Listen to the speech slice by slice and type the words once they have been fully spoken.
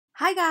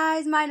Hi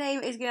guys, my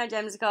name is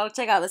Gemzicle.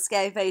 Check out the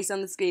scary face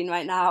on the screen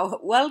right now.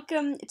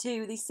 Welcome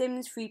to the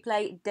Sims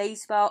Freeplay Day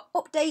Spa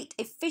Update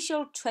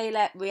official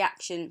trailer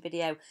reaction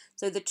video.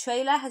 So the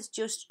trailer has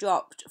just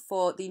dropped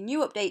for the new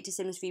update to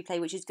Sims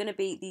Freeplay, which is going to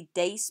be the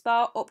Day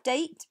Spa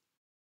update.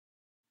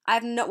 I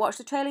have not watched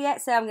the trailer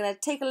yet, so I'm going to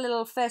take a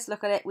little first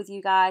look at it with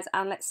you guys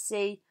and let's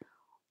see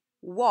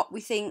what we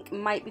think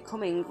might be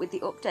coming with the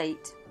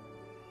update.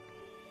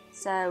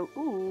 So,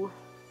 ooh.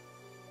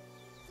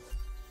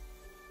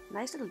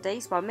 Nice little day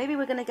spa. Maybe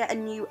we're going to get a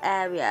new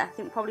area. I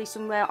think probably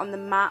somewhere on the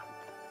map.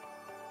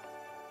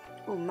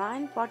 Oh,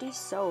 mind, body,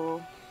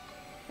 soul.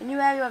 A new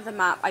area of the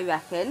map, I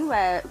reckon,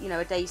 where, you know,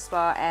 a day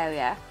spa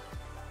area.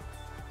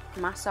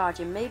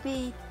 Massaging.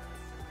 Maybe,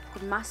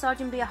 could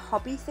massaging be a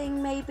hobby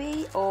thing,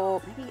 maybe?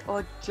 Or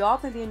a job,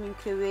 maybe a new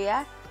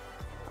career.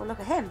 Oh, look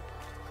at him.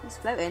 He's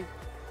floating.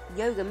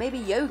 Yoga. Maybe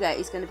yoga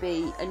is going to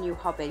be a new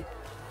hobby.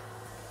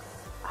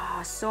 Ah,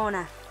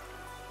 sauna.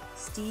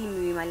 Steam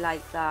room, I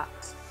like that.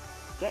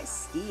 Get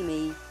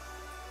steamy.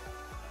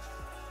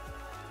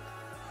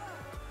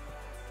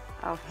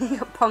 Oh, he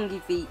got pongy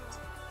feet.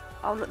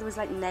 Oh, look, there was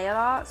like nail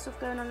art stuff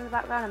going on in the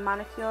background, a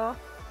manicure.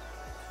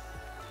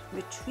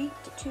 Retreat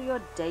to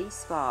your day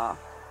spa.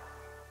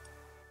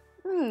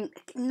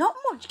 Not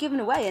much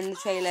given away in the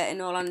trailer, in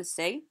all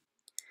honesty.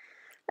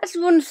 Let's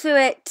run through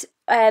it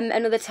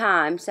another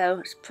time. So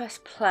let's press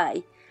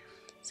play.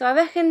 So I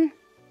reckon,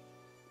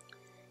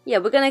 yeah,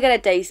 we're gonna get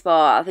a day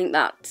spa. I think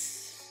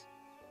that's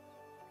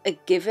a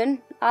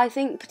given. I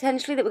think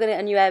potentially that we're going to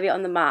get a new area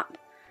on the map.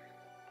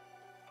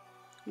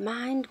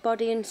 Mind,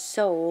 body and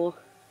soul.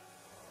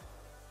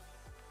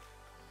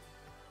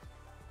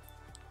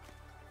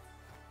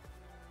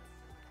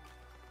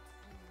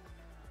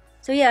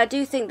 So yeah, I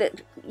do think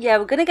that, yeah,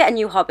 we're going to get a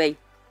new hobby.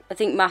 I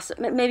think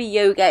maybe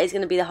yoga is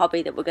going to be the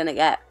hobby that we're going to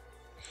get.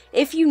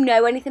 If you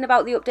know anything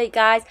about the update,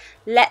 guys,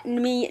 let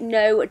me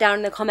know down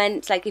in the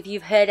comments. Like if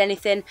you've heard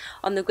anything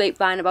on the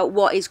grapevine about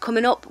what is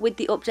coming up with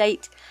the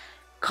update.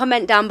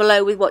 Comment down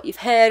below with what you've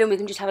heard and we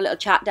can just have a little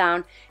chat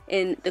down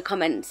in the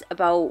comments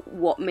about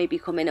what may be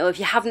coming. Or if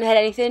you haven't heard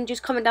anything,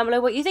 just comment down below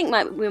what you think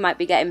we might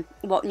be getting.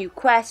 What new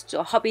quests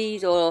or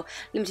hobbies or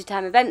limited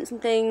time events and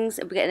things.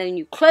 If we're getting any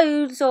new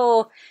clothes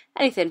or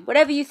anything.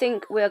 Whatever you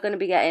think we are going to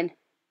be getting,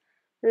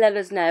 let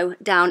us know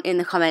down in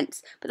the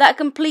comments. But that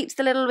completes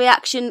the little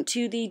reaction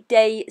to the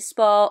Day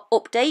Spa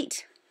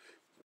update.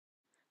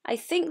 I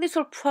think this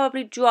will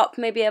probably drop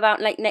maybe about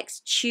like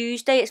next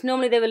Tuesday. It's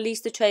normally they release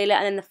the trailer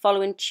and then the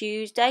following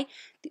Tuesday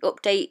the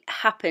update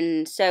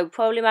happens. So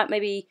probably about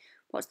maybe,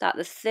 what's that,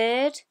 the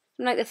 3rd?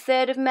 Like the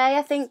 3rd of May,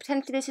 I think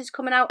potentially this is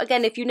coming out.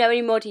 Again, if you know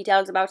any more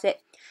details about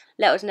it,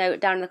 let us know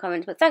down in the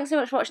comments. But thanks so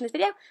much for watching this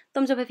video.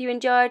 Thumbs up if you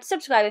enjoyed,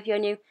 subscribe if you're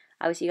new.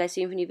 I will see you guys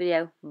soon for a new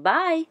video.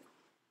 Bye!